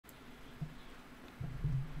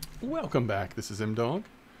Welcome back. This is MDawg.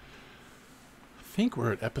 I think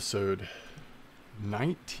we're at episode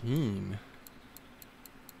 19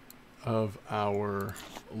 of our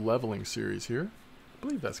leveling series here. I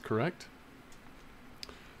believe that's correct.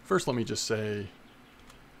 First, let me just say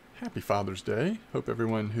Happy Father's Day. Hope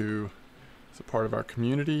everyone who is a part of our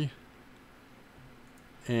community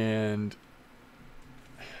and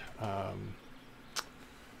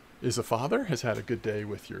is a father has had a good day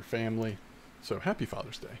with your family. So happy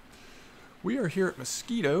Father's Day. We are here at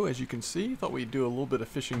Mosquito, as you can see. Thought we'd do a little bit of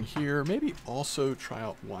fishing here. Maybe also try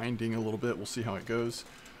out winding a little bit. We'll see how it goes.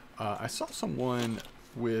 I saw someone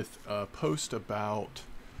with a post about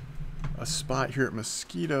a spot here at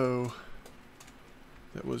Mosquito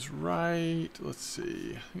that was right, let's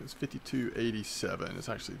see, I think it was 5287. It's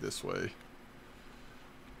actually this way.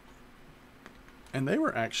 And they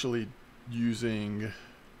were actually using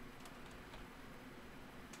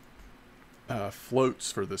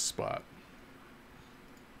floats for this spot.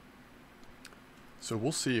 So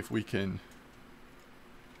we'll see if we can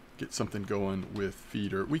get something going with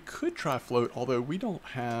feeder. We could try float, although we don't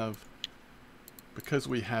have, because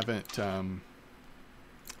we haven't,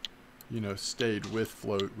 stayed with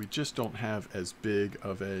float, we just don't have as big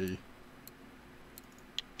of a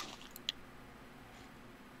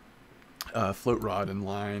float rod and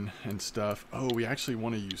line and stuff. Oh, we actually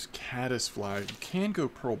want to use caddisfly. You can go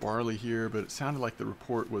pearl barley here, but it sounded like the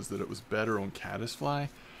report was that it was better on caddisfly.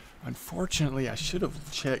 Unfortunately, I should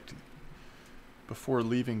have checked before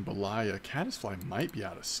leaving Belaya. Caddisfly might be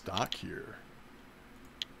out of stock here.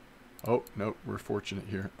 Oh, nope, we're fortunate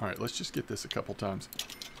here. All right, let's just get this a couple times.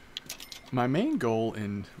 My main goal,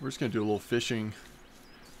 and we're just going to do a little fishing.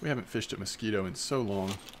 We haven't fished at Mosquito in so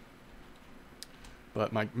long.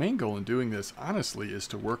 But my main goal in doing this, honestly, is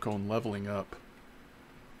to work on leveling up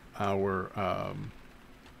our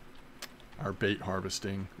bait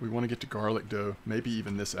harvesting. We want to get to garlic dough, maybe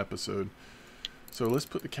even this episode. So let's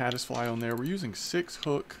put the caddisfly on there. We're using 6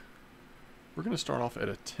 hook. We're going to start off at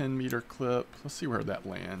a 10-meter clip. Let's see where that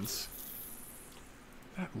lands.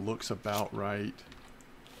 That looks about right.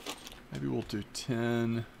 Maybe we'll do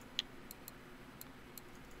 10.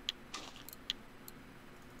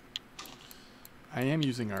 I am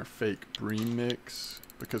using our fake bream mix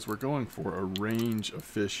because we're going for a range of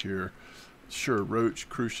fish here. Sure, roach,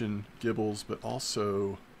 crucian, gibbles, but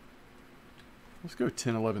also, let's go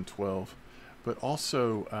 10, 11, 12. But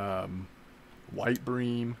also white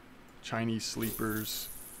bream, Chinese sleepers,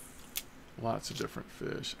 lots of different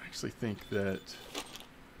fish. I actually think that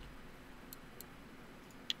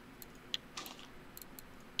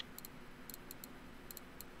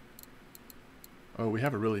oh, we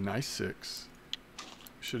have a really nice 6.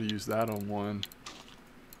 Should have used that on one.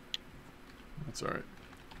 That's alright.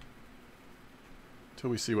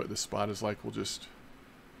 Until we see what this spot is like, we'll just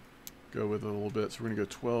go with it a little bit. So we're going to go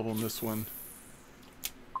 12 on this one.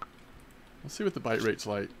 Let's see what the bite rate's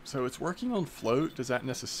like. So it's working on float. Does that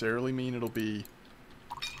necessarily mean it'll be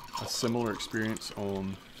a similar experience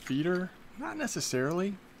on feeder? Not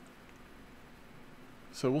necessarily.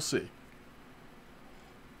 So we'll see.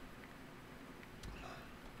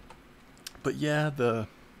 But yeah, the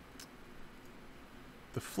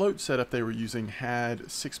float setup they were using had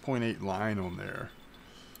 6.8 line on there.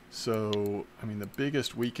 So, I mean, the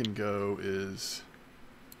biggest we can go is,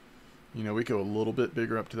 we go a little bit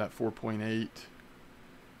bigger up to that 4.8.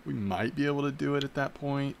 We might be able to do it at that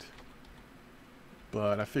point.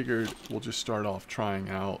 But I figured we'll just start off trying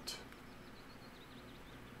out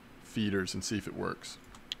feeders and see if it works.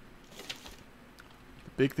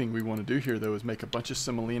 Big thing we want to do here, though, is make a bunch of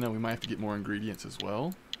semolina. We might have to get more ingredients as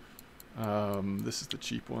well. This is the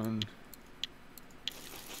cheap one.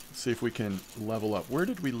 Let's see if we can level up. Where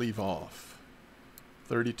did we leave off?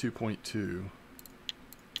 32.2.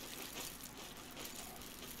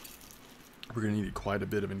 We're going to need quite a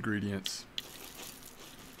bit of ingredients.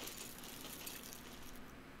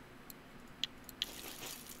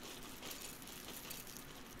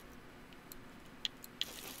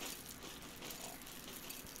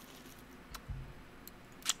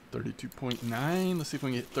 $32.9. Let's see if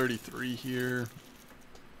we can get 33 here. And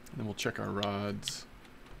then we'll check our rods.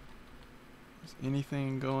 Is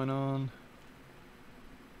anything going on?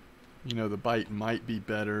 The bite might be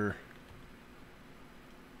better.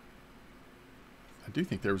 I do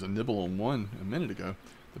think there was a nibble on one a minute ago.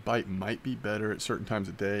 The bite might be better at certain times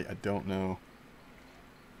of day. I don't know.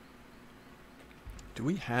 Do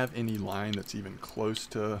we have any line that's even close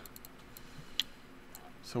to...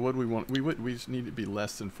 So what do we want? We just need to be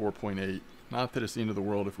less than 4.8. Not that it's the end of the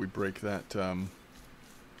world if we break that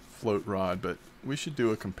float rod, but we should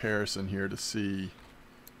do a comparison here to see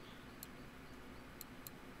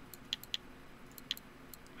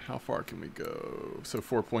how far can we go? So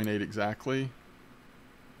 4.8 exactly.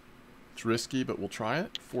 It's risky, but we'll try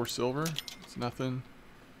it. 4 silver. It's nothing.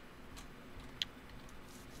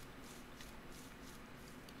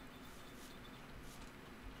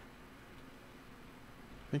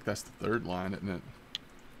 I think that's the third line, isn't it?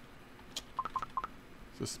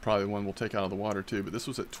 So this is probably the one we'll take out of the water too, but this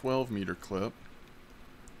was at 12-meter clip.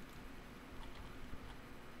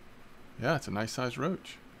 Yeah, it's a nice sized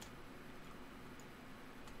roach.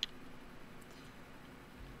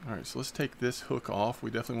 Alright, so let's take this hook off. We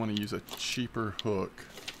definitely want to use a cheaper hook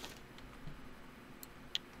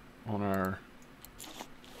on our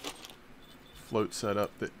float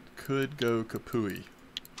setup that could go kapooey.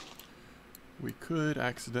 We could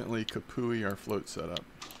accidentally kapooey our float setup.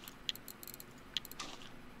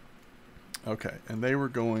 Okay, and they were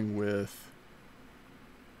going with,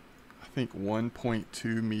 I think,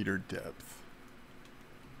 1.2 meter depth.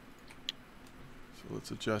 So let's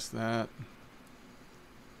adjust that.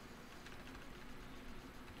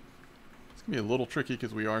 It's going to be a little tricky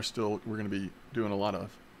because we're going to be doing a lot of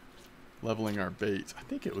leveling our baits. I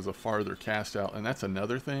think it was a farther cast out, and that's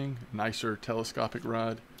another thing. Nicer telescopic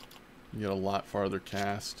rod. You get a lot farther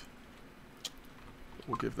cast.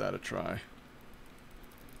 We'll give that a try.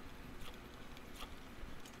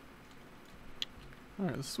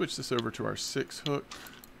 Alright, let's switch this over to our 6 hook.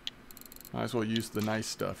 Might as well use the nice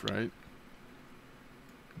stuff, right?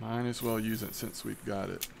 Might as well use it since we've got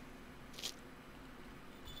it.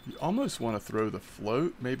 You almost want to throw the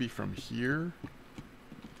float maybe from here,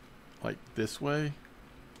 like this way.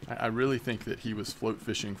 I really think that he was float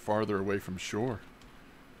fishing farther away from shore.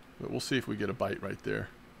 But we'll see if we get a bite right there.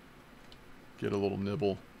 Get a little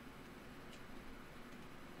nibble.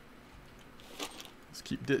 Let's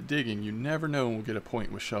keep digging. You never know when we'll get a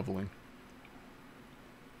point with shoveling.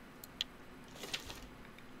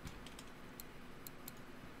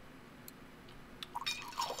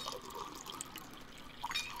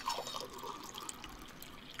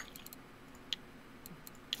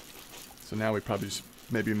 So now we probably just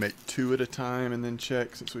maybe make 2 at a time and then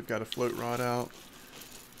check since we've got a float rod out.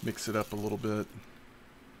 Mix it up a little bit.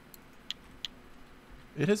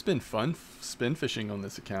 It has been fun spin fishing on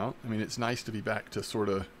this account. I mean, it's nice to be back to sort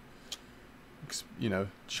of, you know,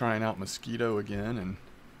 trying out mosquito again. And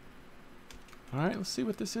all right, let's see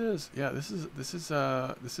what this is. Yeah, this is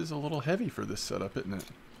a little heavy for this setup, isn't it?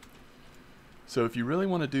 So if you really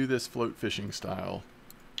want to do this float fishing style,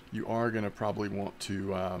 you are going to probably want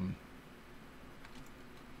to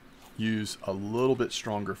use a little bit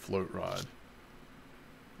stronger float rod.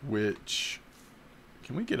 Which,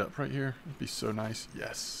 can we get up right here? It'd be so nice.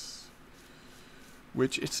 Yes.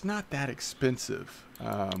 Which, it's not that expensive.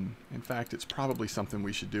 In fact, it's probably something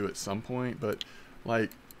we should do at some point. But, like,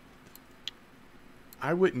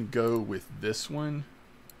 I wouldn't go with this one.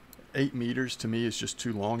 8 meters to me is just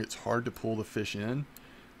too long. It's hard to pull the fish in.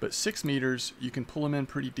 But 6 meters, you can pull them in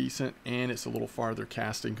pretty decent. And it's a little farther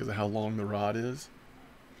casting because of how long the rod is.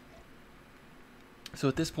 So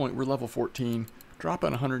at this point, we're level 14. Drop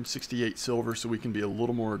on 168 silver so we can be a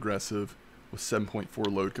little more aggressive with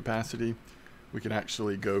 7.4 load capacity. We can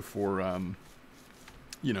actually go for,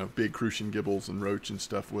 you know, big crucian gibbles and roach and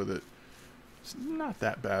stuff with it. It's not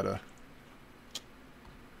that bad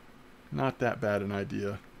an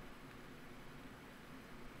idea.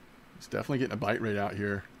 It's definitely getting a bite rate out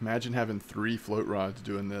here. Imagine having 3 float rods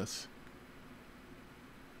doing this.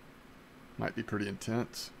 Might be pretty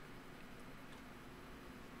intense.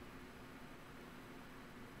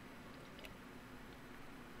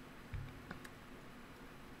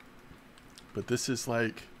 But this is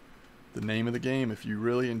like the name of the game if you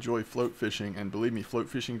really enjoy float fishing. And believe me, float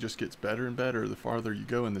fishing just gets better and better the farther you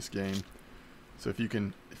go in this game. So if you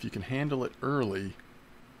can handle it early,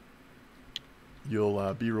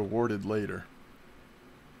 you'll be rewarded later.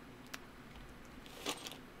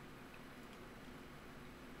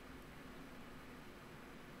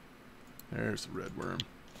 There's the red worm.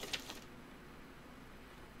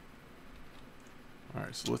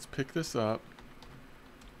 Alright, so let's pick this up.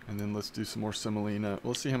 And then let's do some more semolina.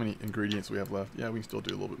 Let's see how many ingredients we have left. Yeah, we can still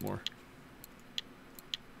do a little bit more.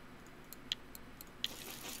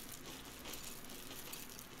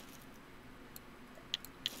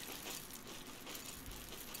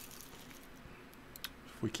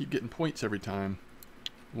 If we keep getting points every time,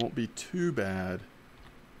 it won't be too bad.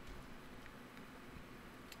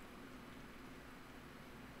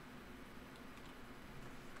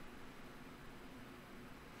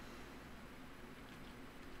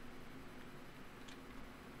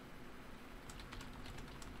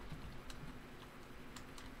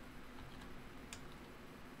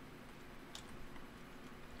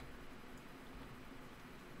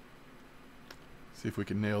 See if we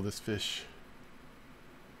can nail this fish.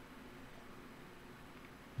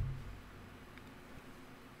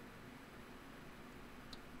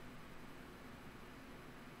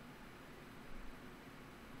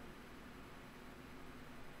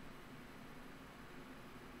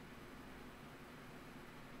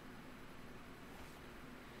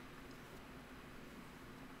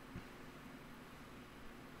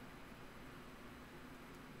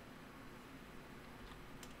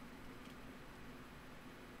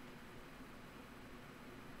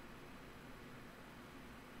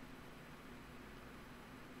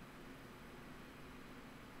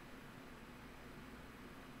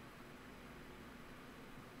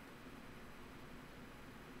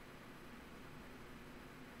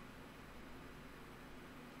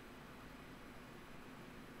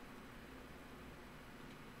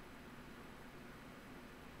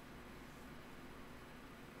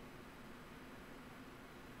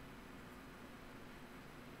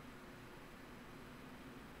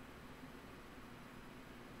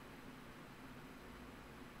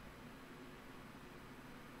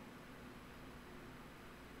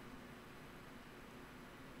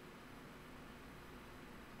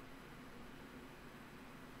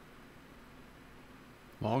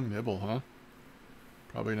 Long nibble, huh?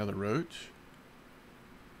 Probably another roach.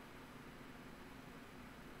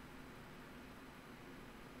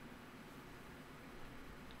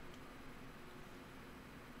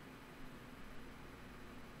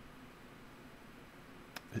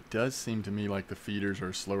 It does seem to me like the feeders are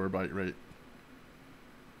a slower bite rate,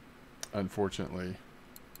 unfortunately.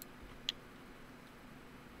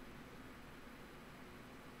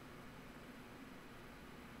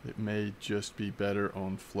 It may just be better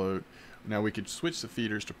on float. Now we could switch the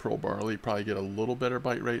feeders to pearl barley, probably get a little better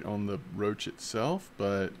bite rate on the roach itself,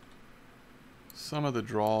 but some of the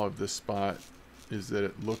draw of this spot is that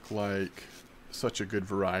it looked like such a good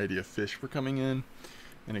variety of fish were coming in.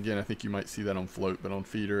 And again, I think you might see that on float, but on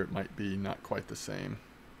feeder it might be not quite the same.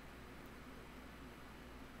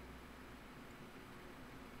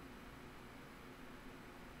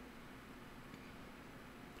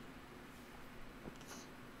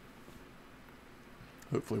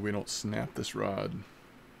 Hopefully we don't snap this rod.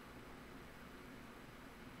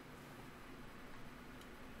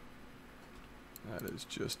 That is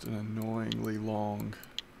just an annoyingly long.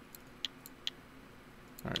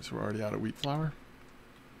 Alright, so we're already out of wheat flour.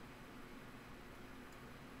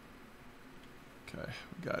 Okay,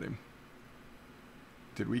 we got him.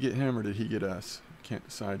 Did we get him or did he get us? Can't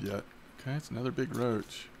decide yet. Okay, it's another big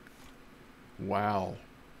roach. Wow.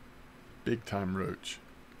 Big time roach.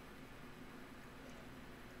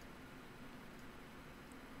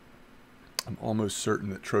 I'm almost certain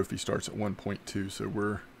that trophy starts at 1.2, so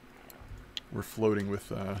we're floating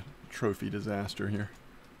with trophy disaster here.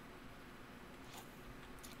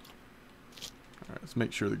 All right, let's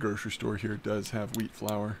make sure the grocery store here does have wheat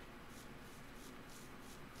flour.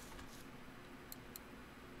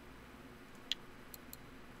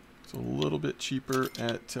 It's a little bit cheaper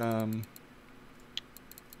at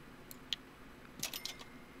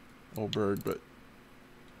Oldberg, but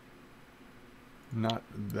not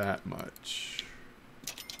that much.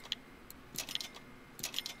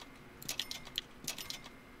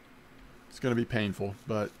 It's going to be painful,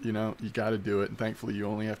 but you know, you got to do it, and thankfully you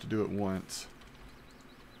only have to do it once.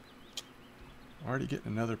 Already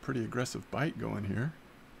getting another pretty aggressive bite going here.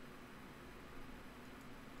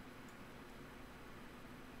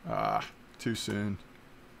 Ah, too soon.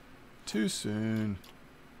 Too soon.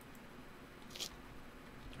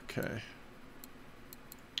 Okay.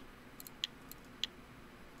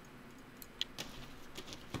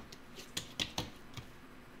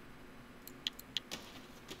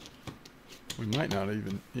 We might not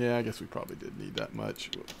even... Yeah, I guess we probably did need that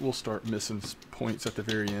much. We'll start missing points at the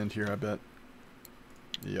very end here, I bet.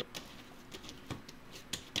 Yep.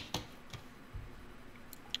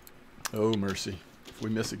 Oh, mercy. If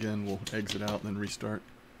we miss again, we'll exit out and then restart.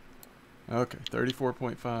 Okay,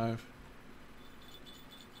 34.5.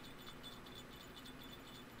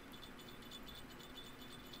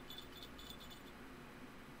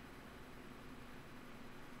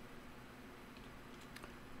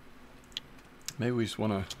 Maybe we just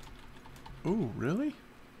want to... Ooh, really?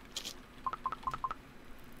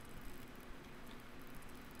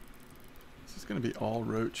 This is going to be all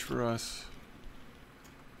roach for us.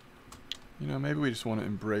 You know, maybe we just want to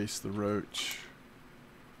embrace the roach.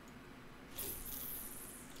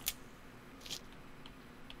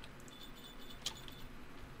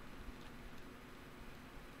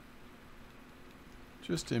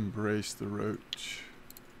 Just embrace the roach.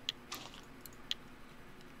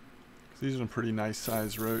 These are a pretty nice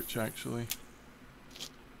size roach, actually.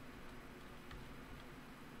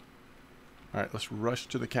 Alright, let's rush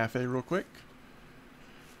to the cafe real quick.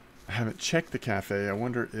 I haven't checked the cafe. I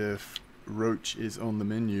wonder if roach is on the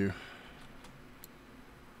menu.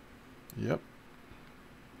 Yep.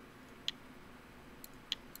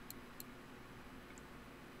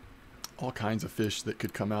 All kinds of fish that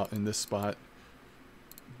could come out in this spot.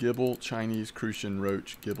 Gibble, Chinese, Crucian,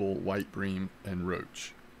 roach, gibble, white bream, and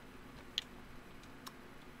roach.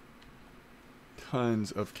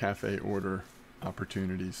 Tons of cafe order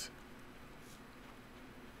opportunities.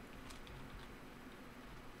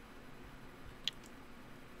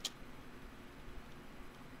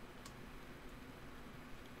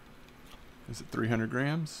 Is it 300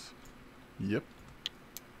 grams? Yep.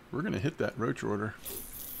 We're going to hit that roach order.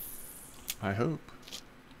 I hope.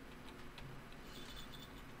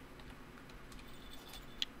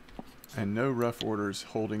 And no rough orders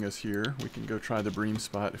holding us here. We can go try the bream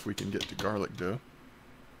spot if we can get to garlic dough.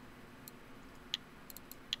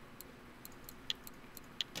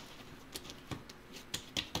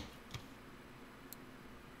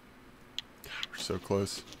 God, we're so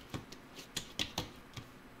close.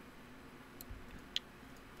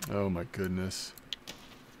 Oh my goodness.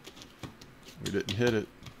 We didn't hit it.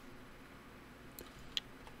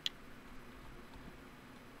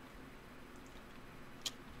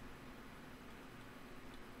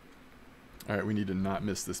 Alright, we need to not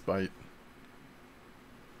miss this bite.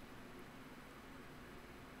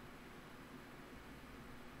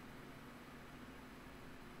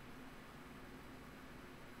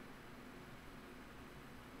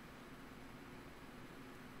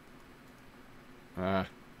 I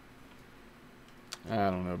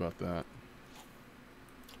don't know about that.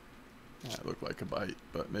 That looked like a bite,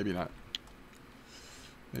 but maybe not.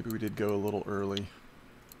 Maybe we did go a little early.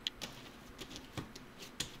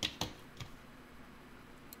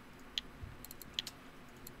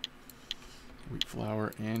 Wheat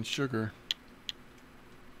flour and sugar.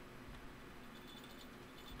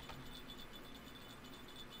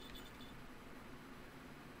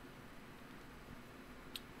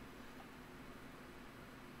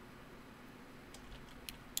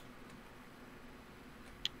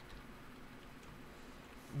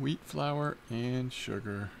 Wheat flour and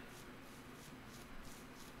sugar.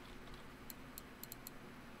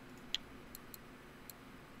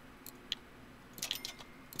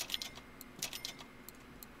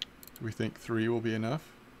 Do we think 3 will be enough?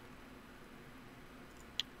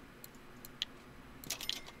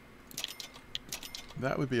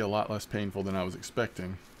 That would be a lot less painful than I was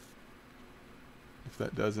expecting, if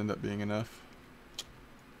that does end up being enough.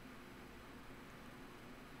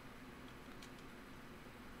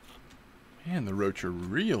 Man, the roach are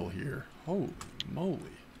real here. Holy moly.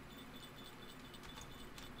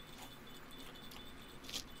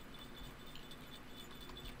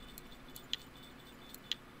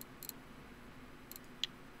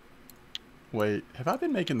 Wait, have I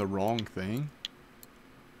been making the wrong thing?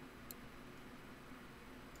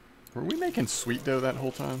 Were we making sweet dough that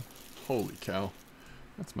whole time? Holy cow.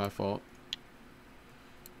 That's my fault.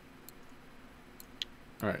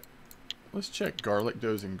 Alright. Let's check garlic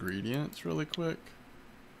dough's ingredients really quick.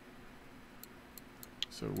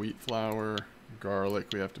 So wheat flour, garlic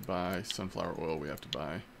we have to buy, sunflower oil we have to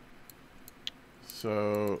buy.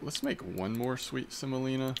 So let's make one more sweet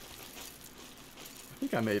semolina. I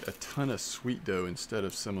think I made a ton of sweet dough instead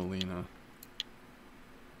of semolina.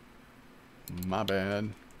 My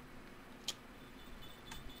bad.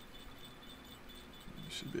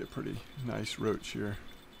 Should be a pretty nice roach here.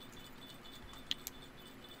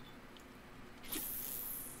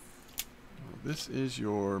 Well, this is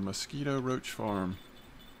your mosquito roach farm.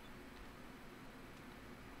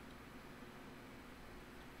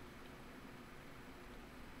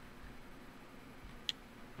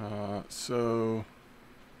 So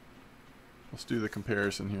let's do the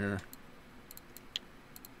comparison here.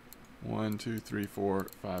 1, 2, 3, 4,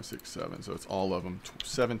 5, 6, 7. So it's all of them.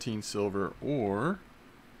 17 silver or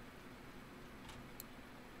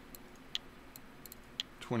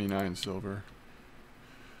 29 silver.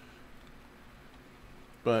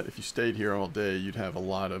 But if you stayed here all day, you'd have a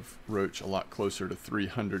lot of roach, a lot closer to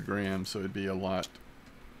 300 grams. So it'd be a lot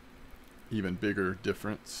even bigger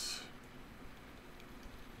difference.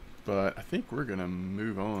 But I think we're gonna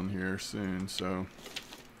move on here soon, so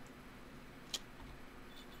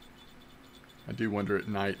I do wonder at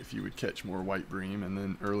night if you would catch more white bream, and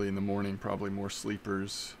then early in the morning probably more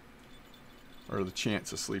sleepers, or the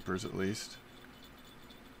chance of sleepers at least.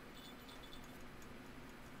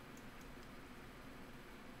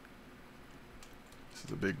 This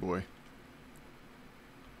is a big boy.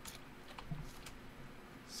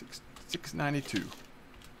 692.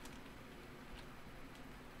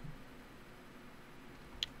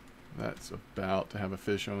 That's about to have a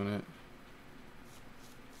fish on it.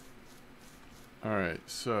 Alright,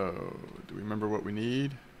 so do we remember what we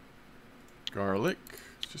need? Garlic.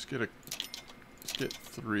 Let's get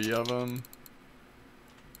 3 of them.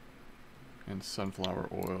 And sunflower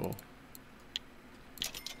oil.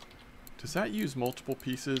 Does that use multiple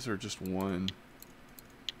pieces or just one?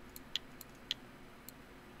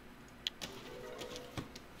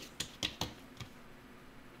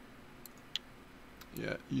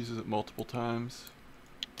 Yeah, it uses it multiple times.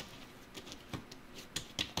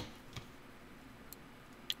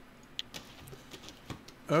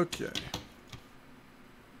 Okay.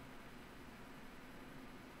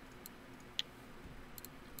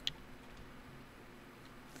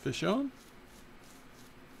 Fish on?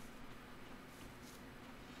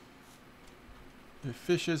 If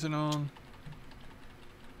fish isn't on,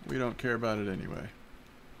 we don't care about it anyway.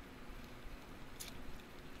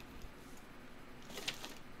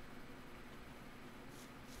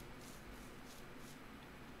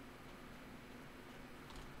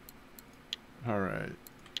 All right.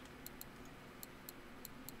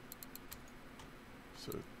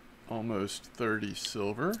 So almost 30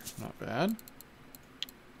 silver, not bad.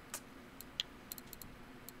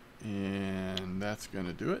 And that's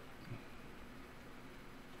gonna do it.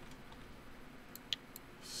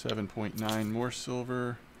 7.9 more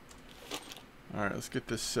silver. All right, let's get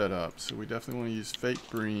this set up. So we definitely want to use fake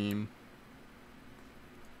bream.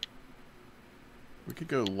 We could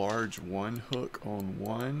go large 1 hook on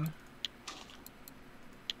 1.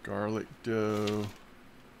 Garlic dough.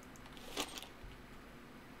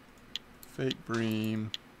 Fake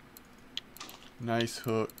bream. Nice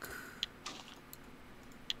hook.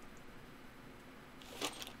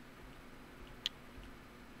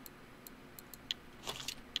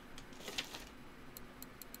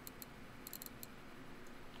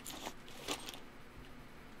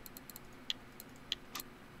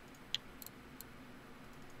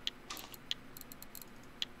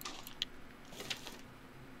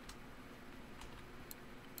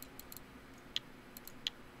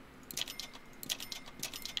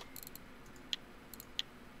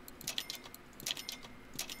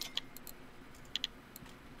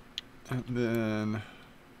 And then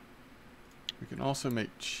we can also make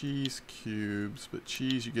cheese cubes, but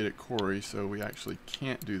cheese you get at Corey, so we actually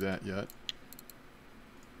can't do that yet.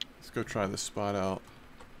 Let's go try this spot out.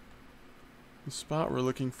 The spot we're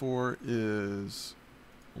looking for is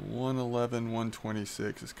 111,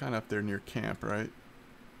 126. It's kind of up there near camp, right?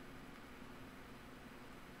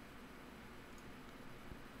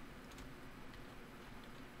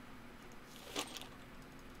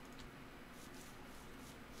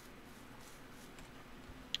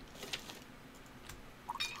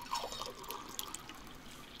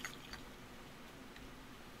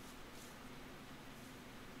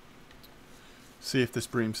 See if this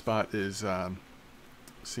bream spot is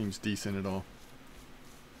seems decent at all.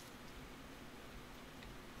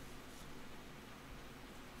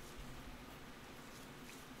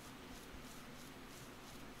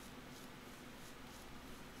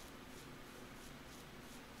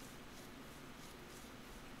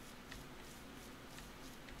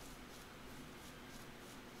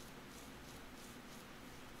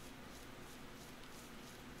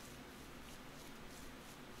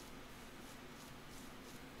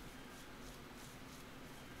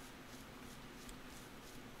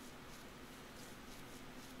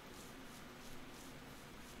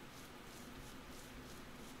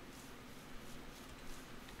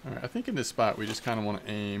 Alright, I think in this spot we just kind of want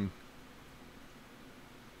to aim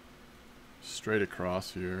straight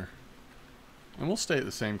across here. And we'll stay at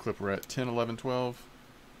the same clip we're at, 10, 11, 12.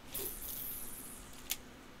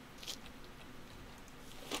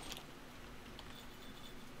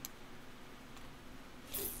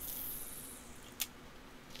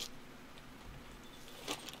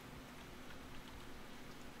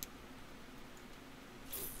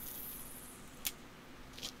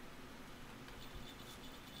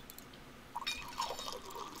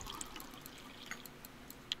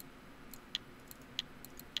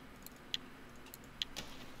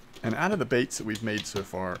 And out of the baits that we've made so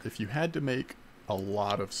far, if you had to make a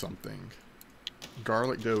lot of something,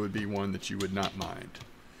 garlic dough would be one that you would not mind.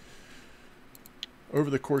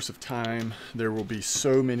 Over the course of time, there will be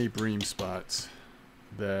so many bream spots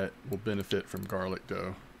that will benefit from garlic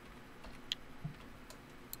dough.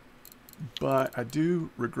 But I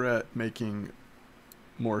do regret making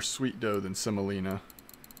more sweet dough than semolina.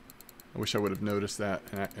 I wish I would have noticed that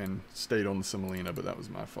and stayed on the semolina, but that was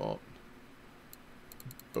my fault.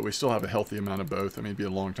 But we still have a healthy amount of both. I mean, it'd be a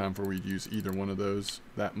long time before we'd use either one of those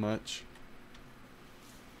that much.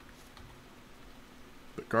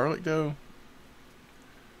 But garlic dough.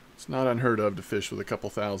 It's not unheard of to fish with a couple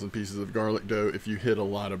thousand pieces of garlic dough if you hit a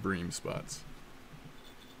lot of bream spots.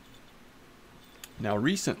 Now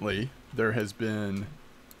recently, there has been,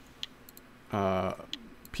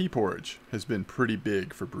 pea porridge has been pretty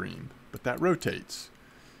big for bream, but that rotates.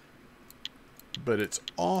 But it's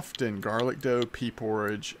often garlic dough, pea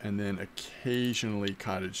porridge, and then occasionally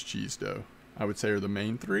cottage cheese dough. I would say are the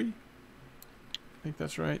main three. I think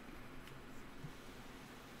that's right.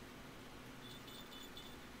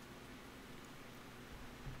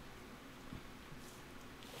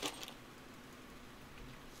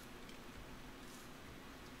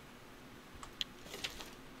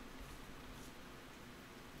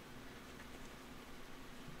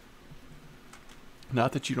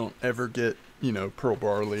 Not that you don't ever get, you know, pearl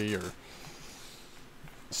barley or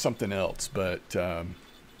something else, but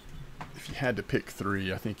if you had to pick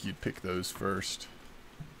three, I think you'd pick those first.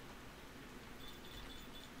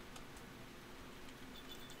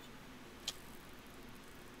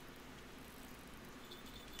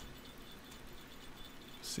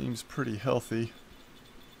 Seems pretty healthy.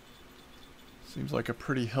 Seems like a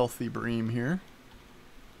pretty healthy bream here.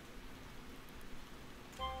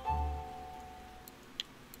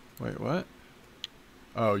 Wait, what?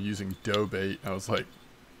 Oh, using dough bait. I was like,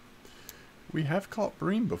 we have caught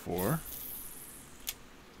bream before.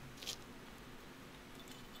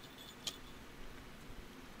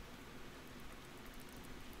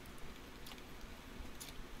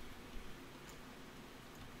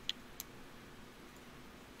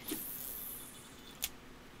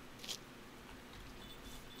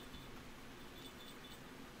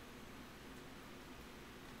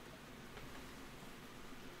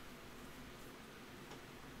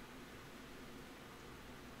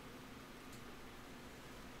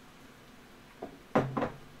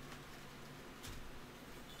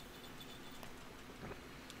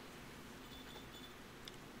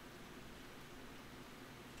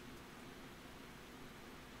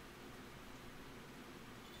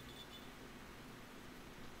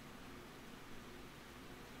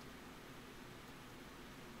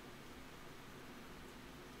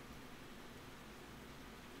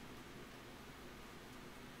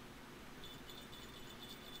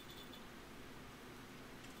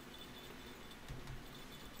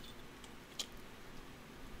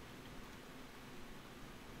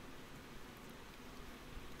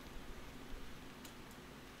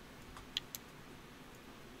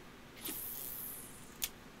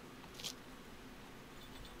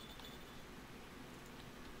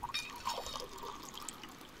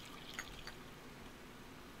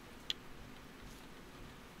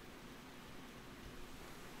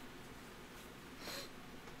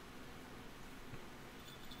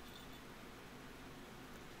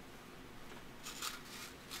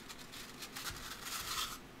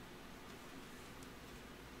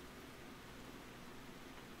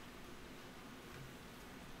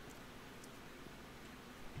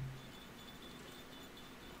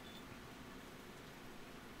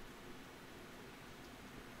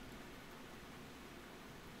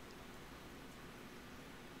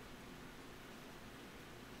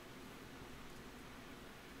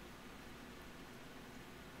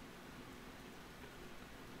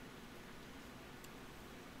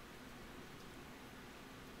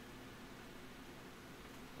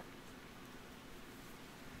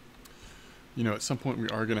 You know, at some point we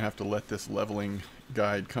are going to have to let this leveling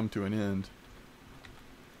guide come to an end.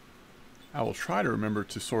 I will try to remember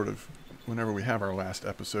to sort of, whenever we have our last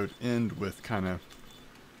episode, end with kind of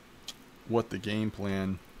what the game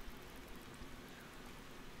plan,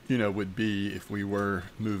 you know, would be if we were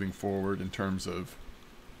moving forward in terms of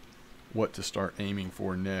what to start aiming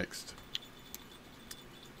for next.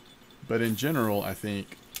 But in general, I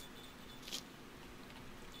think,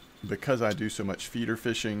 because I do so much feeder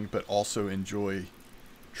fishing, but also enjoy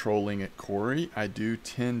trolling at Quarry, I do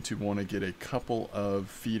tend to want to get a couple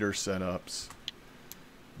of feeder setups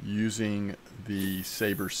using the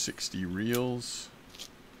Saber 60 reels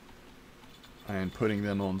and putting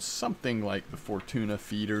them on something like the Fortuna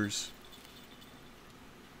feeders.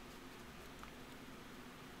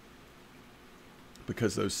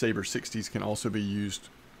 Because those Saber 60s can also be used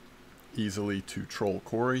easily to troll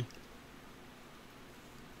Quarry.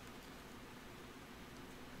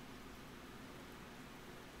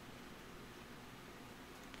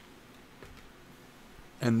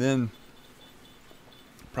 And then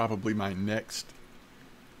probably my next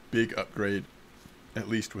big upgrade, at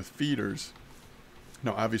least with feeders.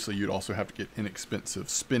 Now obviously you'd also have to get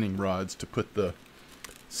inexpensive spinning rods to put the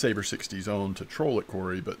Saber 60s on to troll at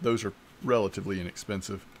Quarry, but those are relatively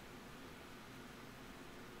inexpensive.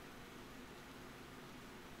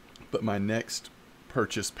 But my next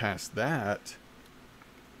purchase past that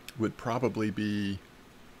would probably be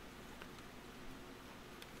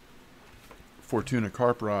Fortuna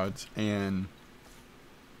carp rods and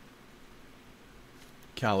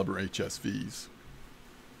caliber HSVs,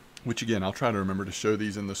 which again, I'll try to remember to show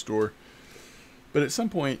these in the store. But at some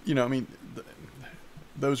point, you know, I mean,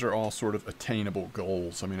 those are all sort of attainable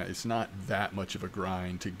goals. I mean, it's not that much of a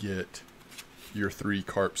grind to get your 3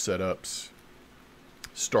 carp setups,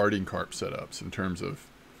 starting carp setups, in terms of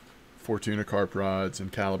Fortuna carp rods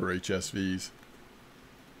and caliber HSVs.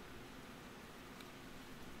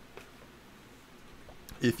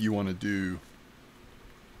 If you want to do,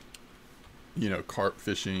 you know, carp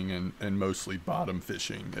fishing and mostly bottom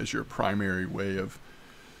fishing as your primary way of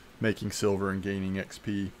making silver and gaining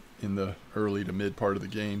XP in the early to mid part of the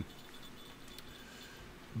game.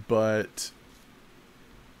 But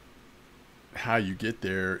how you get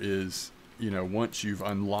there is, you know, once you've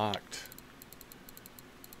unlocked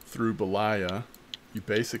through Belaya, you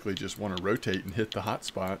basically just want to rotate and hit the hot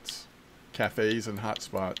spots, cafes and hot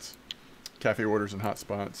spots, cafe orders and hot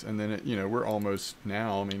spots. And then, it, you know, we're almost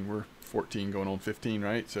now, I mean, we're 14 going on 15,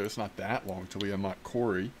 right? So it's not that long till we unlock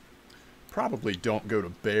Cory. Probably don't go to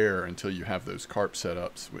Bear until you have those carp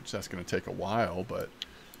setups, which that's going to take a while, but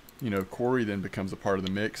you know, Cory then becomes a part of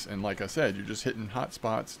the mix. And like I said, you're just hitting hot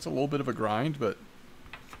spots. It's a little bit of a grind, but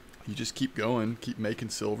you just keep going, keep making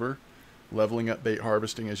silver, leveling up bait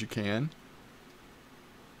harvesting as you can.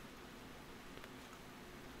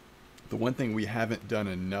 The one thing we haven't done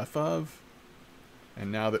enough of,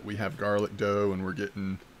 and now that we have garlic dough and we're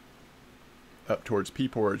getting up towards pea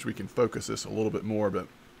porridge, we can focus this a little bit more, but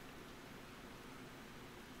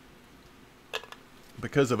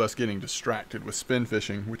because of us getting distracted with spin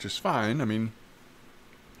fishing, which is fine. I mean,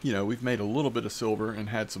 you know, we've made a little bit of silver and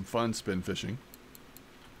had some fun spin fishing.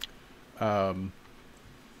 But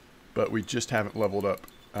we just haven't leveled up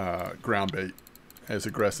ground bait as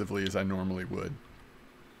aggressively as I normally would.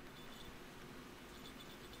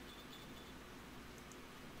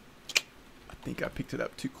 I think I picked it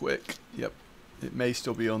up too quick. Yep, it may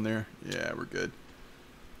still be on there. Yeah, we're good.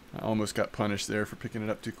 I almost got punished there for picking it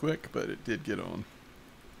up too quick, but it did get on.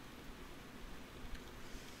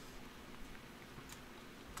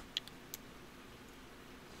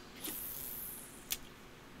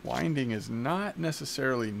 Winding is not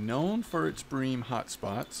necessarily known for its bream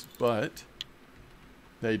hotspots, but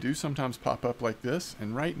they do sometimes pop up like this.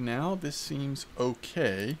 And right now, this seems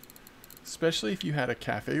okay, especially if you had a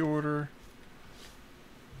cafe order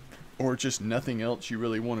or just nothing else you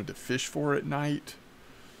really wanted to fish for at night.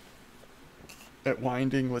 At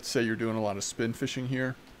Winding, let's say you're doing a lot of spin fishing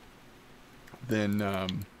here, then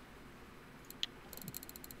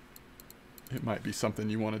it might be something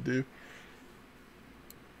you want to do.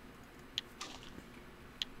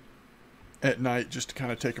 At night, just to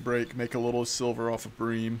kind of take a break, make a little silver off of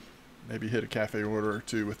bream, maybe hit a cafe order or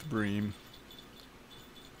two with the bream.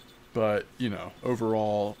 But, you know,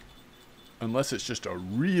 overall, unless it's just a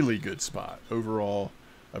really good spot, overall,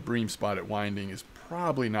 a bream spot at Winding is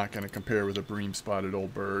probably not going to compare with a bream spot at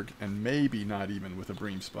Old Berg, and maybe not even with a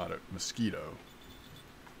bream spot at Mosquito.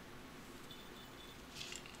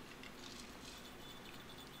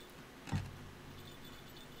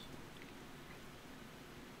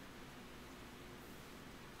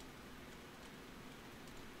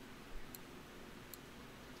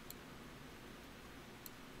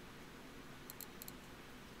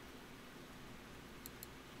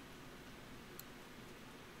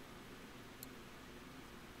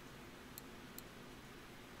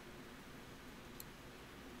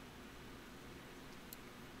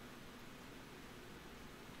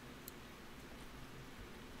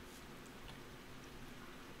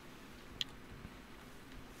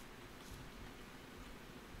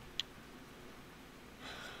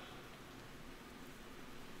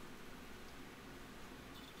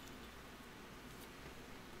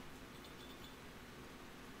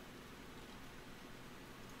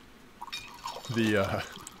 The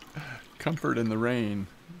comfort in the rain,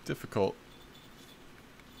 difficult.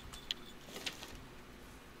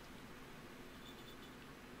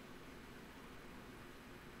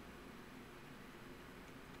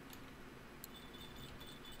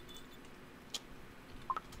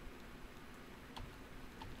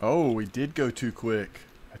 Oh, we did go too quick.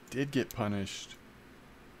 I did get punished.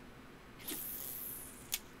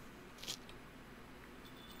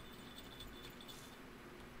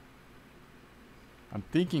 I'm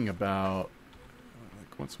thinking about,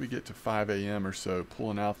 like, once we get to 5 a.m. or so,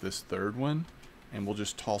 pulling out this third one, and we'll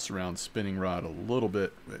just toss around spinning rod a little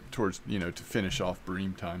bit towards, you know, to finish off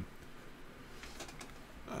bream time.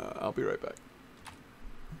 I'll be right back.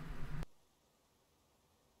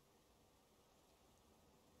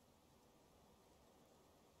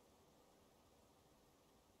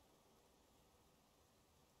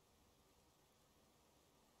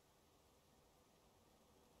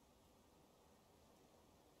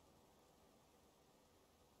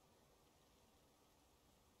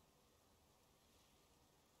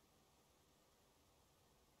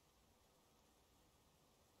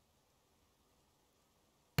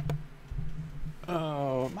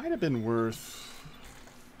 Oh, it might have been worth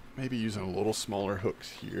maybe using a little smaller hooks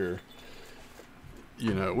here.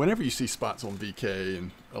 You know, whenever you see spots on VK,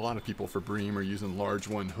 and a lot of people for bream are using large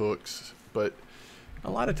one hooks, but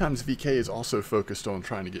a lot of times VK is also focused on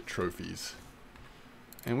trying to get trophies.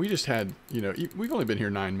 And we just had, you know, we've only been here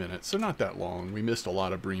 9 minutes, so not that long. We missed a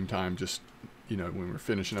lot of bream time just, you know, when we were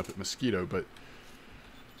finishing up at Mosquito, but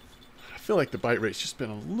I feel like the bite rate's just been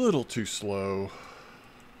a little too slow.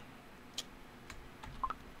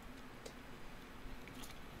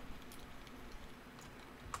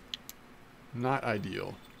 Not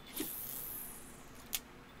ideal.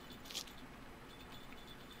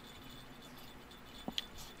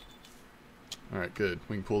 Alright, good.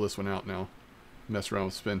 We can pull this one out now. Mess around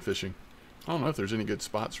with spin fishing. I don't know if there's any good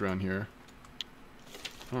spots around here.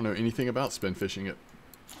 I don't know anything about spin fishing at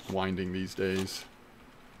Winding these days.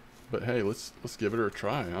 But hey, let's give it a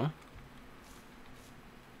try,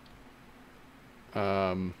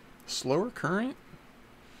 huh? Slower current?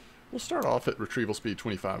 We'll start off at retrieval speed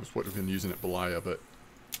 25 is what we've been using at Belaya, but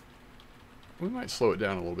we might slow it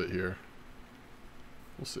down a little bit here.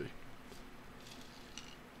 We'll see.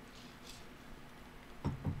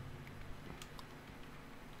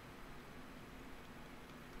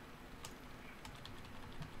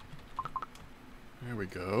 There we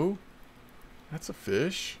go. That's a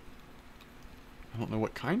fish. I don't know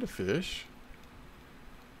what kind of fish.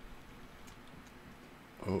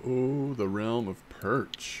 Oh, the realm of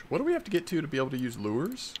perch. What do we have to get to be able to use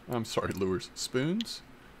lures? I'm sorry, lures. Spoons?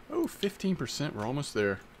 Oh, 15%. We're almost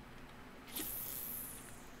there.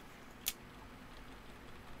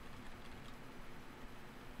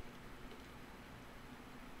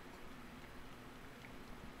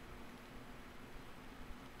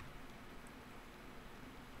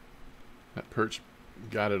 That perch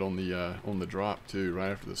got it on the drop too,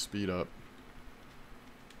 right after the speed up.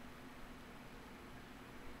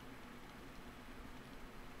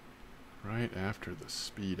 Right after the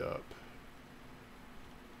speed up.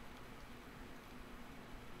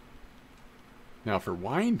 Now for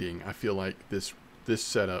winding, I feel like this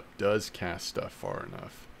setup does cast stuff far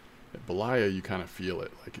enough. At Belaya, you kind of feel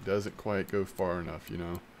it, like it doesn't quite go far enough, you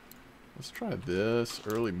know. Let's try this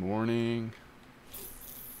early morning.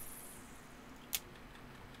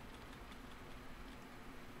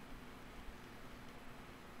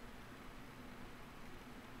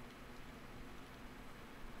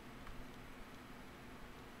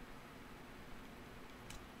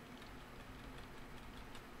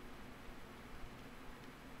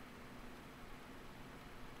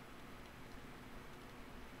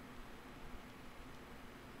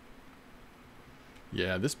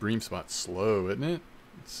 Yeah, this bream spot's slow, isn't it?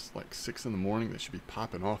 It's like 6 in the morning. They should be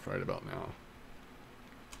popping off right about now.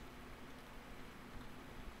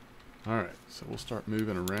 Alright, so we'll start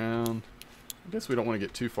moving around. I guess we don't want to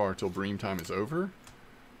get too far till bream time is over.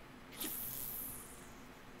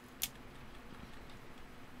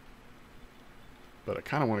 But I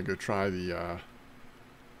kind of want to go try the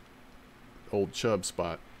old chub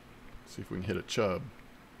spot. See if we can hit a chub.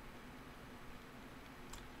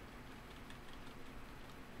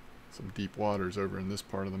 Some deep waters over in this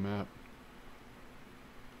part of the map.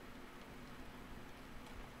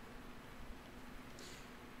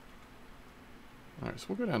 Alright, so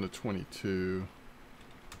we'll go down to 22.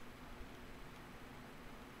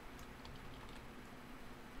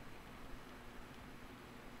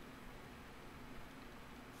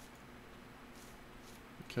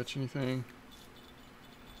 Catch anything?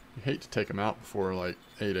 You hate to take them out before like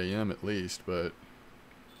 8 a.m. at least, but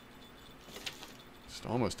just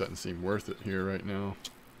almost doesn't seem worth it here right now.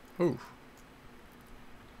 Oh,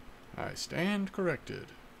 I stand corrected.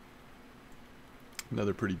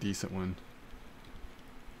 Another pretty decent one.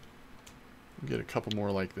 Get a couple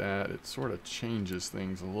more like that. It sort of changes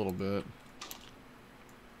things a little bit.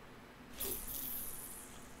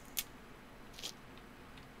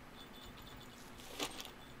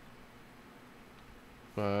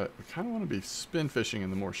 But we kind of want to be spin fishing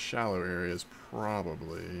in the more shallow areas,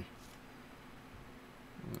 probably.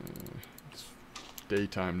 It's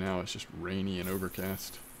daytime now. It's just rainy and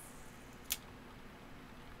overcast.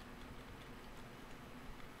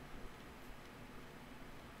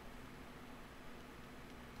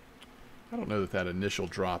 I don't know that that initial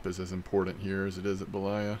drop is as important here as it is at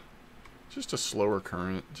Belaya. Just a slower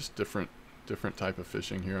current, just different type of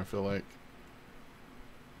fishing here, I feel like.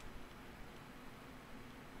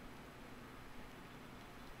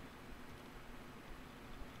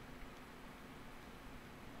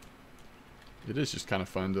 It is just kind of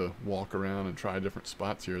fun to walk around and try different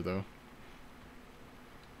spots here, though.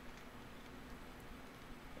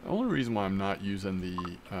 The only reason why I'm not using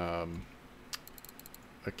the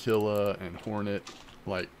Aquila and Hornet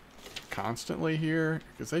like constantly here,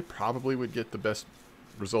 because they probably would get the best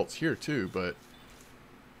results here too, but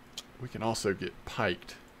we can also get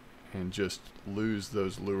piked and just lose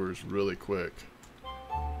those lures really quick.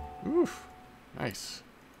 Oof. Nice.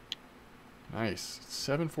 Nice.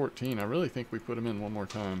 714. I really think we put them in one more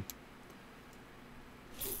time.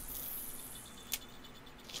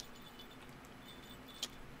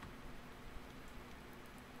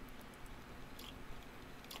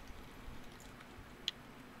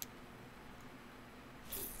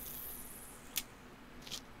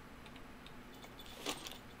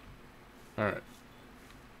 All right.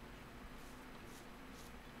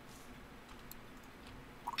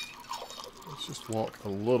 Let's just walk a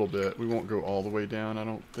little bit. We won't go all the way down, I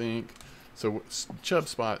don't think. So chub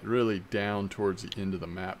spot really down towards the end of the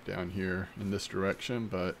map down here in this direction,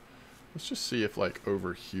 but let's just see if like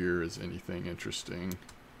over here is anything interesting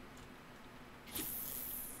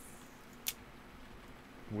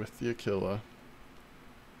with the Aquila.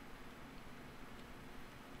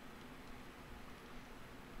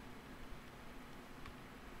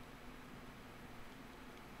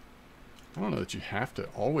 I don't know that you have to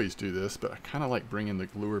always do this, but I kind of like bringing the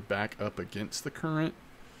lure back up against the current.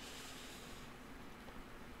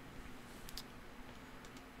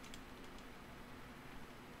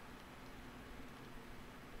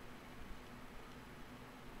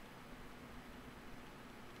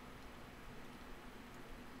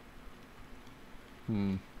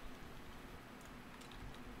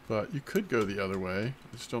 But you could go the other way.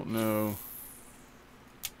 I just don't know.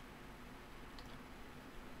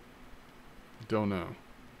 Don't know.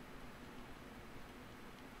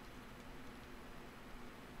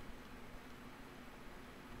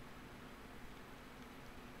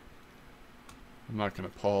 I'm not going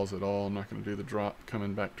to pause at all. I'm not going to do the drop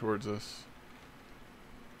coming back towards us.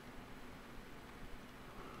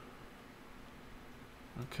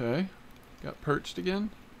 Okay. Got perched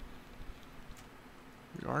again.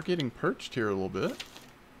 We are getting perched here a little bit.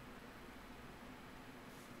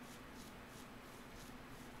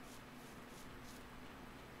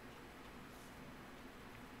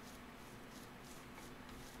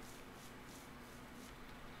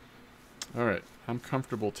 Alright, I'm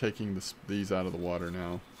comfortable taking these out of the water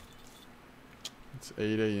now. It's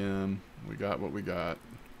 8 a.m. We got what we got.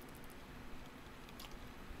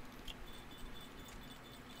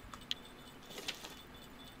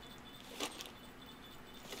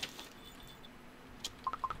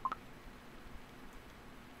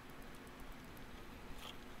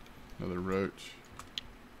 Another roach.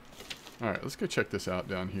 Alright, let's go check this out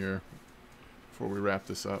down here before we wrap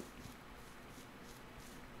this up.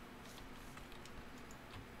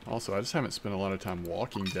 Also, I just haven't spent a lot of time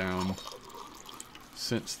walking down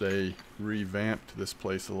since they revamped this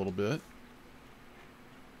place a little bit.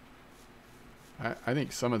 I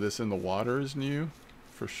think some of this in the water is new,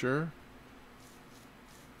 for sure.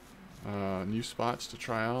 New spots to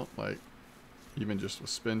try out, like even just with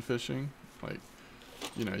spin fishing. Like,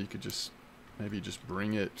 you know, you could just maybe just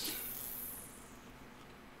bring it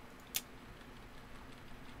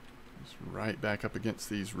just right back up against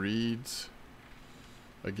these reeds.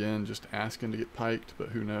 Again, just asking to get piked, but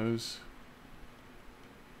who knows?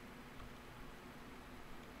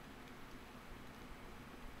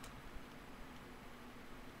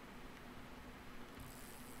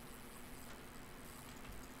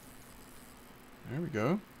 There we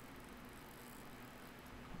go.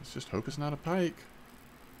 Let's just hope it's not a pike.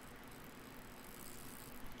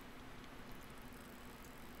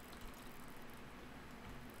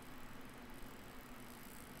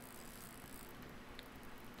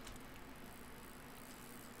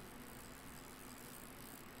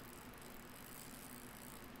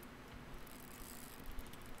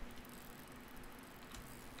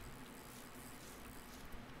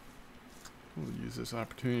 We'll use this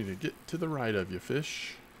opportunity to get to the right of you,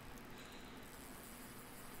 fish.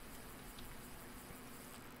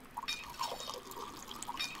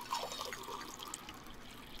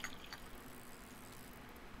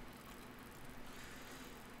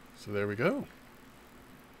 So there we go.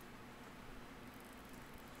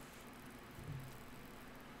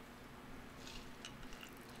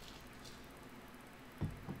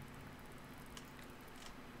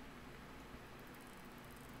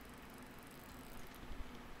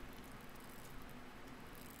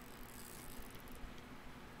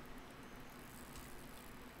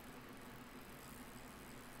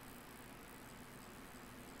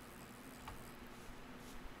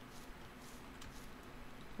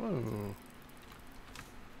 Whoa.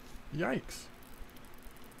 Yikes.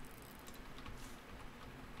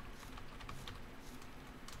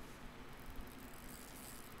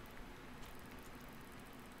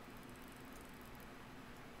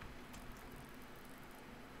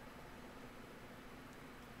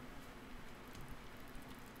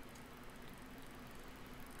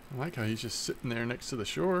 like how he's just sitting there next to the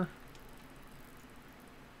shore.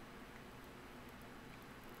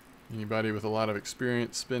 Anybody with a lot of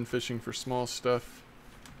experience spin fishing for small stuff,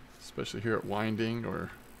 especially here at Winding,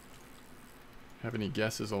 or have any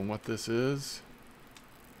guesses on what this is?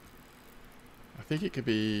 I think it could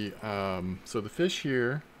be, so the fish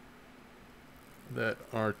here that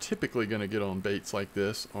are typically going to get on baits like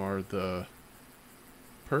this are the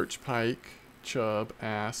perch, pike, chub,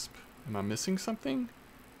 asp. Am I missing something?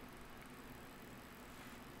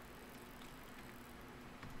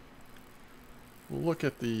 We'll look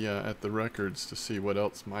at the records to see what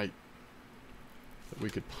else might that we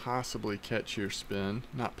could possibly catch here. Spin,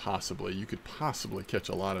 not possibly. You could possibly catch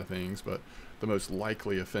a lot of things, but the most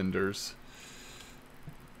likely offenders.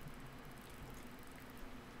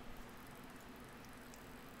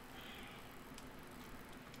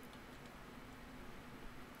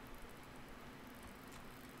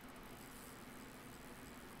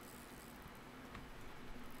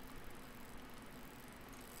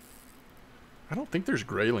 I don't think there's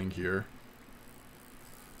grayling here.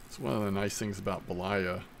 It's one of the nice things about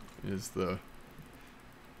Belaya is the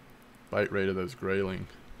bite rate of those grayling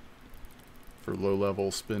for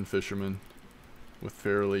low-level spin fishermen with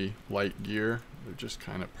fairly light gear. They're just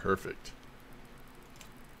kind of perfect.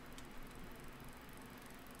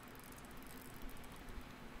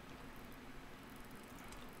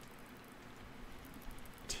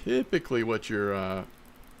 Typically what you're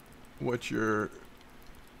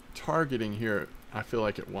targeting here, I feel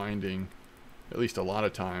like at Winding, at least a lot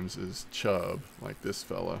of times, is chub, like this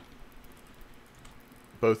fella.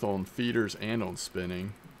 Both on feeders and on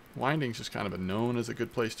spinning. Winding's just kind of known as a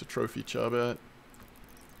good place to trophy chub at.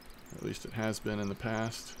 At least it has been in the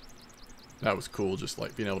past. That was cool, just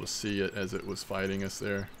like being able to see it as it was fighting us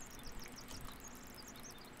there.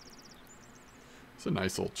 It's a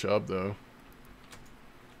nice old chub though.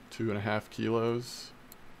 2.5 kilos.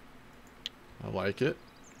 I like it.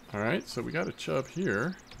 Alright, so we got a chub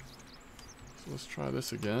here. So let's try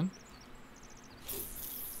this again.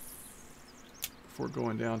 Before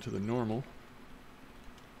going down to the normal.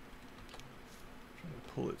 Try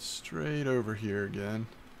to pull it straight over here again.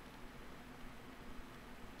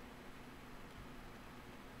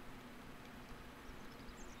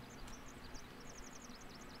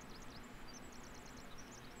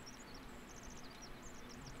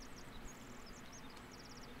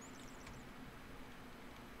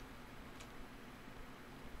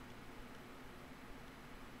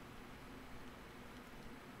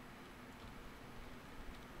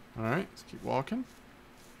 Alright, let's keep walking.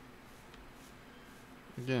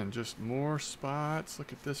 Again, just more spots.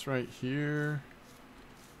 Look at this right here.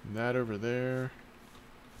 And that over there.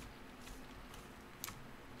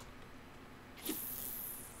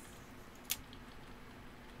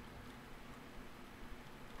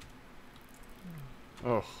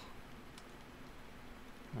 Oh.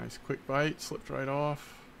 Nice quick bite, slipped right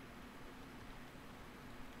off.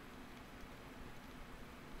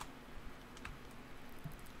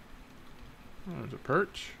 Oh, there's a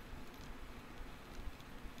perch.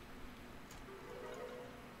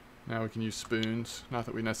 Now we can use spoons. Not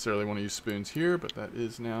that we necessarily want to use spoons here, but that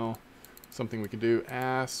is now something we can do.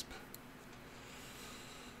 Asp.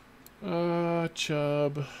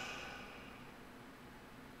 Chub.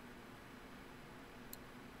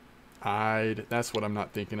 Eyed. That's what I'm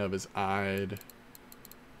not thinking of, is eyed.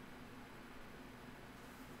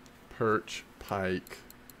 Perch. Pike.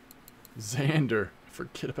 Xander.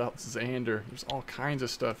 Forget about Xander. There's all kinds of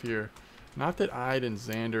stuff here. Not that eyed and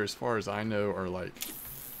Xander, as far as I know, are like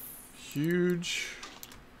huge.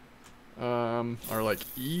 Are like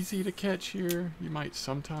easy to catch here. You might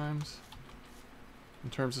sometimes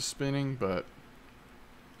in terms of spinning, but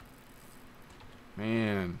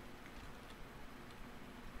man,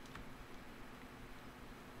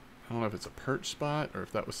 I don't know if it's a perch spot or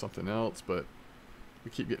if that was something else, but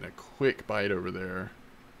we keep getting a quick bite over there.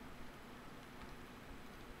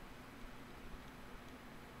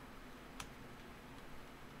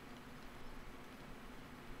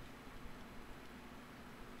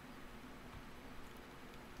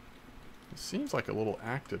 It seems like a little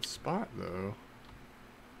active spot though.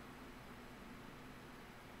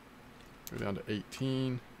 Go down to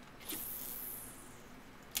 18.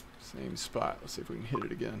 Same spot. Let's see if we can hit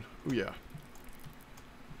it again. Oh yeah.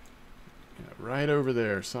 Yeah, right over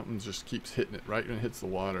there. Something just keeps hitting it right when it hits the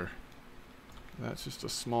water. That's just a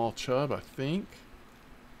small chub, I think.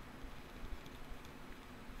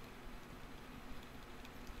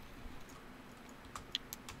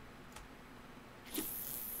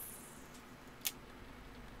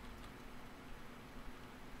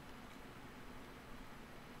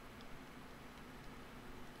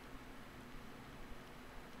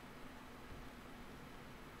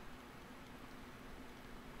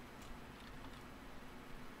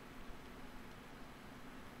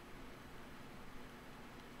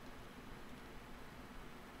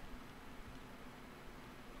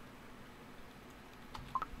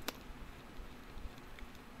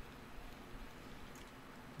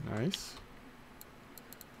 Nice.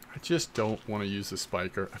 I just don't want to use the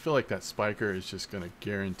spiker. I feel like that spiker is just going to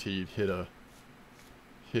guaranteed hit a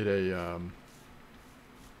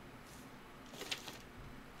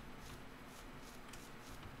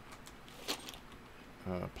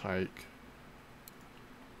pike.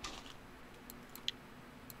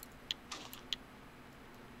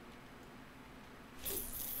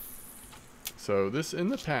 So this in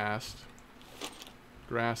the past,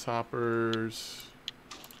 grasshoppers,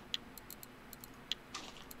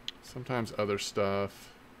 sometimes other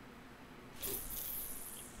stuff.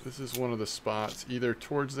 This is one of the spots either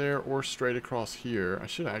towards there or straight across here. I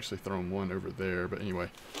should have actually thrown one over there, but anyway,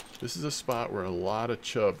 this is a spot where a lot of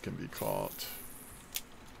chub can be caught.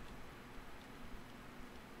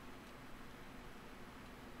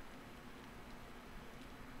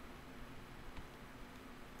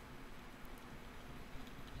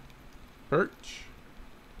 Perch.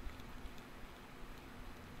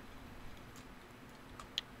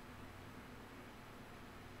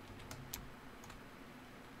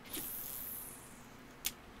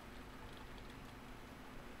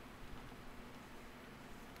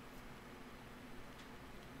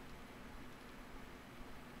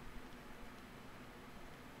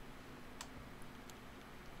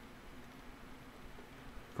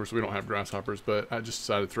 Of course, we don't have grasshoppers, but I just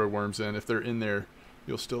decided to throw worms in. If they're in there,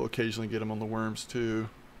 you'll still occasionally get them on the worms too.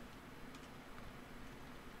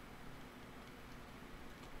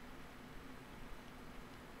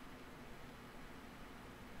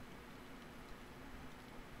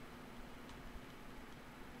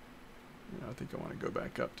 Yeah, I think I want to go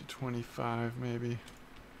back up to 25 maybe.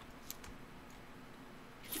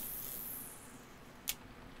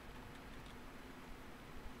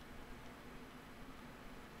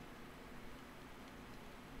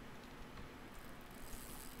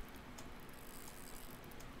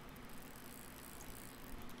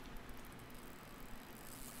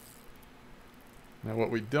 Now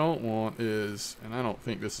what we don't want is, and I don't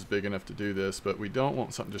think this is big enough to do this, but we don't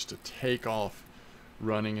want something just to take off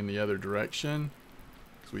running in the other direction,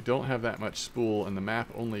 because we don't have that much spool and the map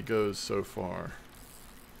only goes so far.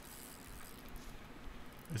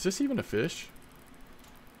 Is this even a fish?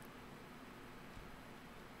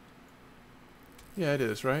 Yeah, it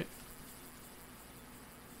is, right?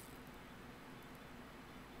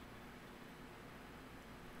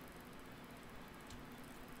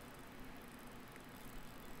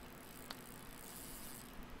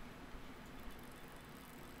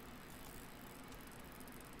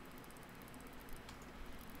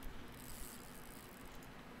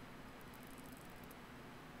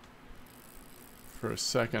 For a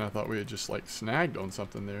second I thought we had just like snagged on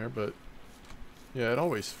something there, but yeah, it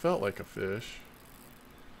always felt like a fish.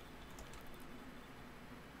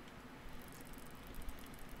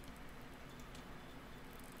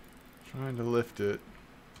 Trying to lift it.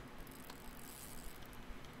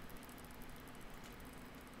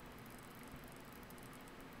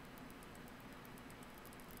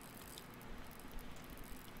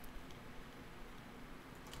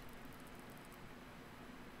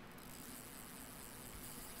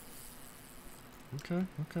 Okay,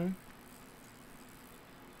 okay.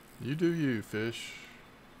 You do you, fish.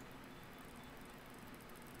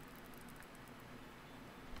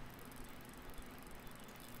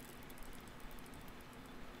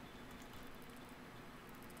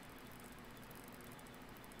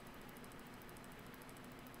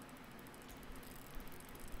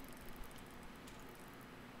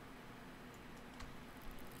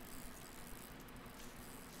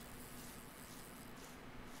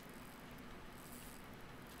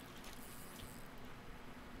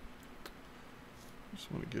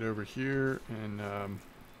 Just want to get over here and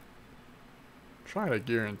try to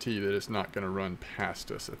guarantee that it's not going to run past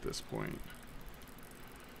us at this point.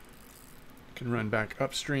 It can run back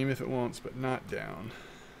upstream if it wants, but not down.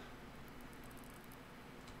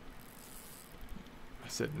 I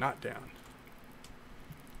said not down.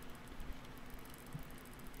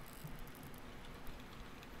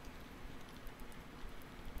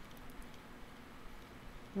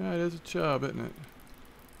 Yeah, it is a chub, isn't it?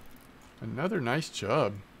 Another nice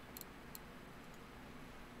chub.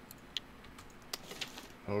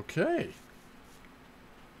 Okay.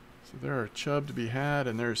 So there are chub to be had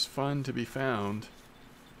and there's fun to be found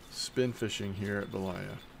spin fishing here at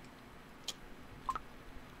Belaya.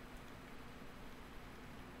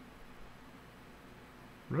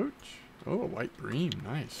 Roach. Oh, a white bream.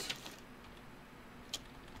 Nice.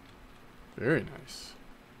 Very nice.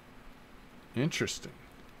 Interesting.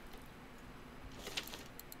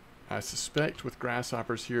 I suspect with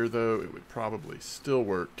grasshoppers here, though, it would probably still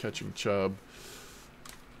work catching chub.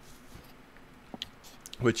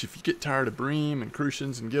 which if you get tired of bream and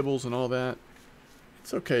crucians and gibbles and all that,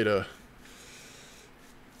 it's okay to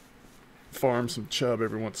farm some chub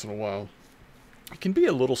every once in a while. It can be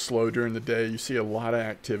a little slow during the day. You see a lot of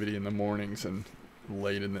activity in the mornings and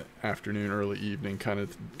late in the afternoon, early evening kind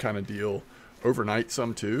of deal. Overnight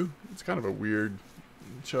some too. It's kind of a weird,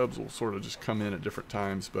 chubs will sort of just come in at different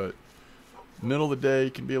times, but middle of the day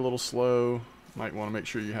can be a little slow. Might want to make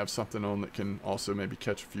sure you have something on that can also maybe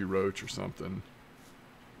catch a few roach or something.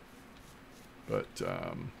 But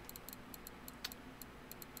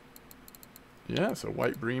yeah, so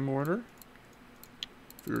white bream order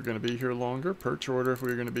if we were going to be here longer. Perch order if we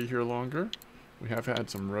were going to be here longer. We have had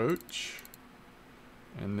some roach.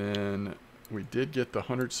 And then we did get the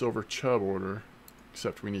 100 silver chub order,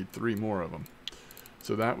 except we need 3 more of them.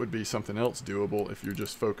 So that would be something else doable if you're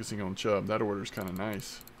just focusing on chub. That order is kind of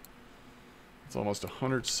nice. It's almost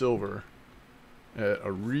 100 silver at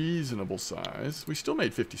a reasonable size. We still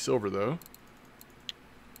made 50 silver though.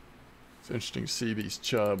 It's interesting to see these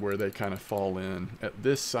chub where they kind of fall in. At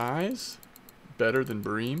this size, better than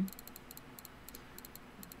bream.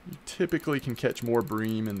 You typically can catch more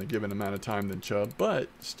bream in the given amount of time than chub, but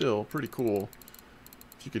still pretty cool.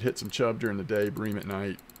 If you could hit some chub during the day, bream at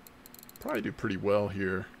night, probably do pretty well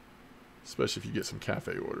here, especially if you get some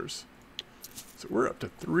cafe orders. So we're up to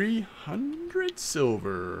 300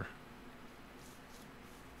 silver.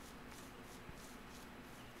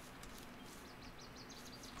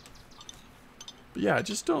 But yeah, I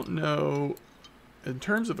just don't know. In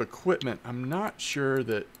terms of equipment, I'm not sure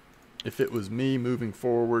that if it was me moving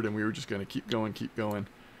forward and we were just going to keep going,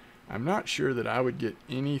 I'm not sure that I would get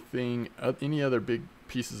anything, any other big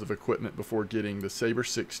pieces of equipment before getting the Saber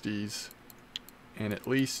 60s and at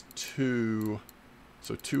least 2.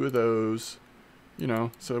 So 2 of those, you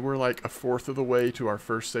know, so we're like a fourth of the way to our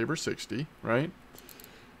first Saber 60, right?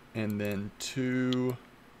 And then 2,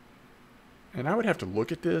 and I would have to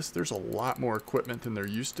look at this. There's a lot more equipment than there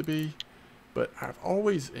used to be, but I've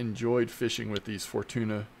always enjoyed fishing with these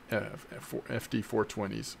Fortuna FD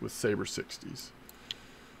 420s with Saber 60s.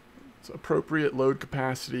 It's appropriate load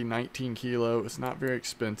capacity, 19 kilo. It's not very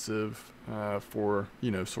expensive for,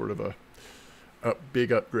 you know, sort of a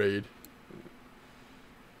big upgrade.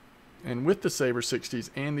 And with the Saber 60s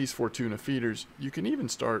and these Fortuna feeders, you can even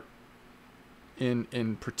start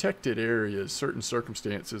in protected areas, certain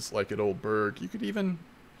circumstances like at Old Berg, you could even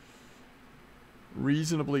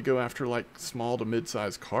reasonably go after like small to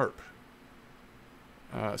mid-sized carp.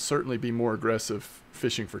 Certainly be more aggressive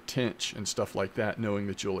fishing for tench and stuff like that, knowing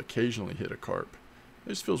that you'll occasionally hit a carp. It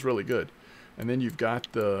just feels really good. And then you've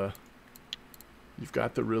got the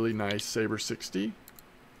really nice Saber 60,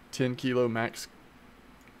 10 kilo max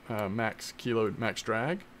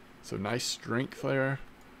drag, so nice strength there,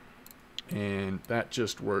 and that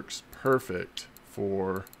just works perfect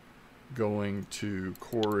for going to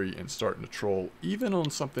Cory and starting to troll, even on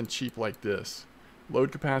something cheap like this.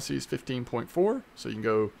 Load capacity is 15.4, so you can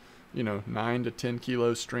go, you know, 9 to 10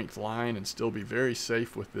 kilo strength line and still be very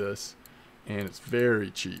safe with this, and it's very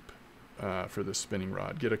cheap for this spinning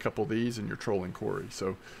rod. Get a couple of these and you're trolling Cory.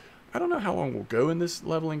 So I don't know how long we'll go in this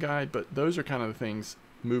leveling guide, but those are kind of the things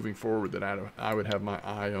moving forward that I would have my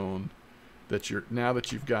eye on, that now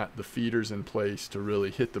that you've got the feeders in place to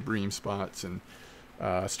really hit the bream spots and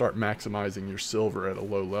start maximizing your silver at a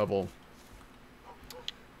low level.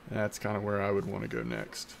 That's kind of where I would want to go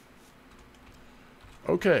next.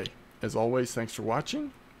 Okay, as always, thanks for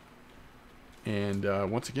watching. And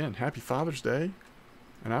once again, happy Father's Day.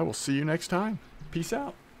 And I will see you next time. Peace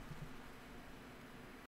out.